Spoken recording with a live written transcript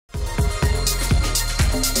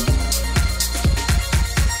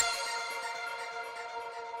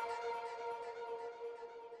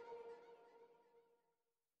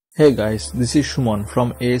Hey guys, this is Shumon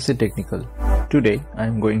from ASA Technical. Today I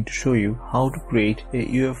am going to show you how to create a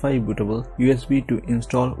UEFI bootable USB to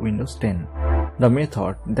install Windows 10. The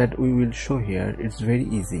method that we will show here is very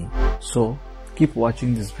easy. So keep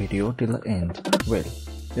watching this video till the end. Well,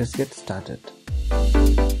 let's get started.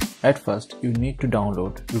 At first you need to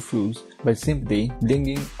download Refuse by simply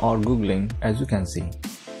linking or googling, as you can see.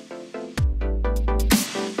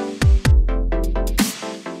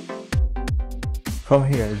 From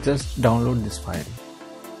here, just download this file.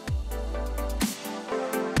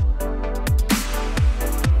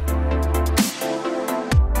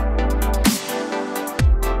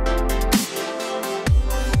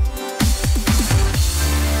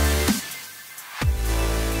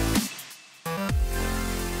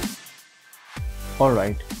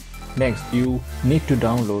 Alright, next you need to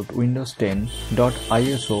download Windows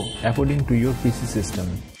 10.iso according to your PC system.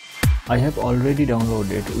 I have already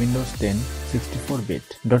downloaded Windows 10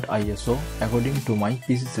 64-bit.iso according to my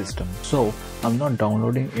PC system, so I'm not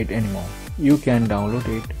downloading it anymore. You can download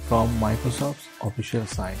it from Microsoft's official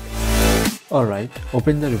site. Alright,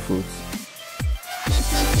 open the Refuse.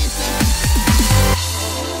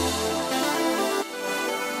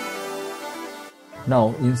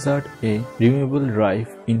 Now insert a removable drive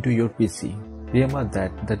into your PC. Remember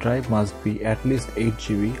that the drive must be at least 8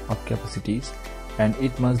 GB of capacities and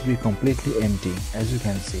it must be completely empty, as you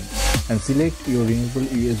can see. And select your removable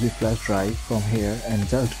USB flash drive from here and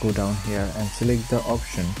just go down here and select the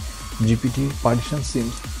option GPT partition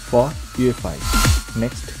sims for UEFI.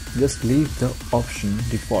 Next, just leave the option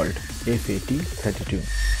default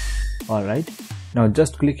FAT32. Alright, now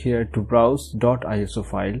just click here to browse .iso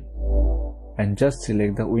file and just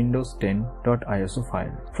select the Windows 10.iso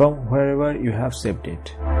file from wherever you have saved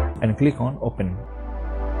it and click on open.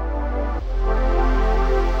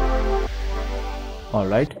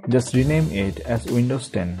 Alright, just rename it as Windows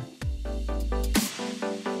 10.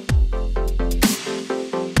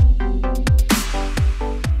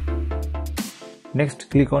 Next,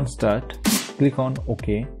 click on Start, click on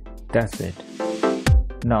OK, that's it.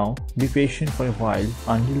 Now, be patient for a while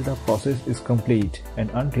until the process is complete and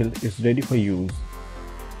until it's ready for use.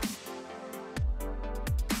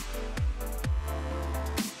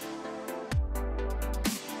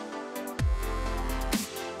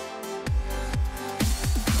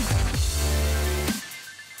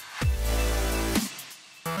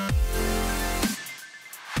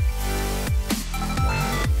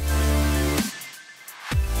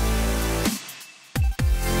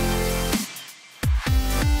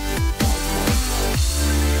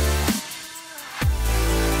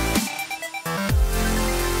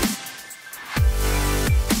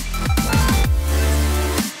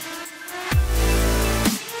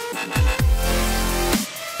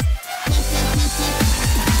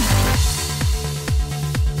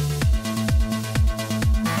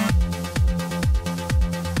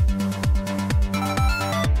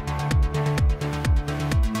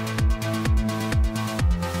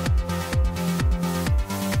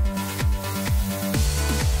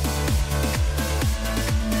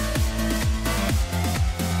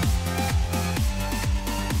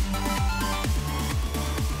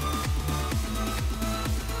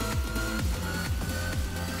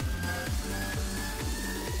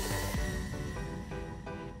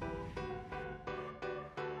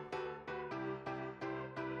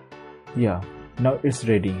 Yeah, now it's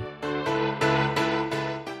ready.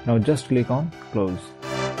 Now just click on close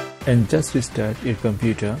and just restart your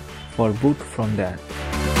computer for boot from that.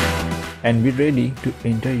 And be ready to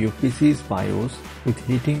enter your PC's BIOS with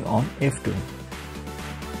hitting on F2.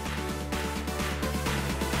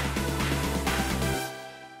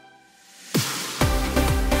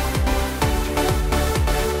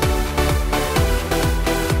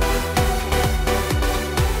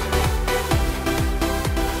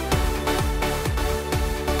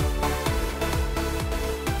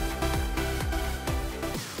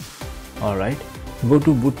 Alright, go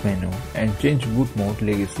to boot menu and change boot mode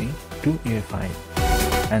legacy to UEFI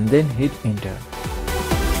and then hit enter.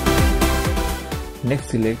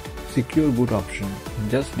 Next select secure boot option,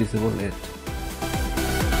 just disable it.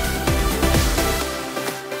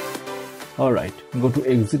 Alright, go to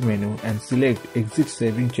exit menu and select exit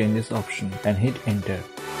saving changes option and hit enter.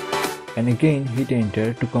 And again hit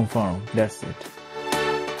enter to confirm, that's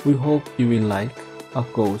it. We hope you will like.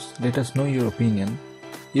 Of course, let us know your opinion.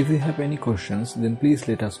 If you have any questions, then please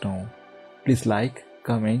let us know. Please like,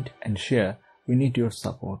 comment and share. We need your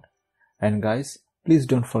support. And guys, please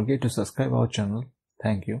don't forget to subscribe our channel.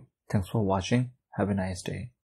 Thank you. Thanks for watching. Have a nice day.